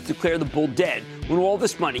hesitant to declare the bull dead when all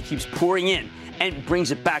this money keeps pouring in and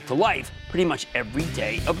brings it back to life pretty much every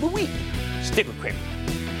day of the week. Stick with Cramer.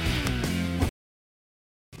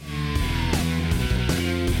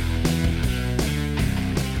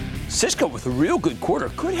 Cisco, with a real good quarter,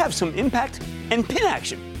 could have some impact and pin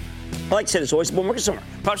action. Like I said, it's always a bull market somewhere.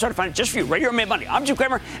 Probably try to find it just for you right here on Mad Money. I'm Jim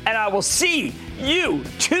Cramer, and I will see you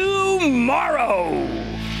tomorrow.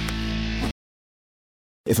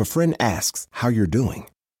 If a friend asks how you're doing,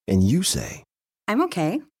 and you say, I'm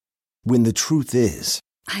okay. When the truth is,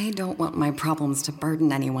 I don't want my problems to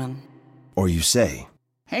burden anyone. Or you say,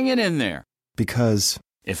 hang it in there. Because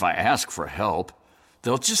if I ask for help,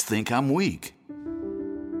 they'll just think I'm weak.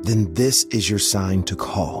 Then this is your sign to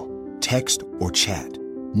call, text, or chat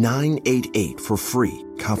 988 for free,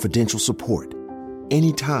 confidential support.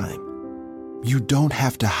 Anytime. You don't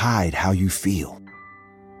have to hide how you feel.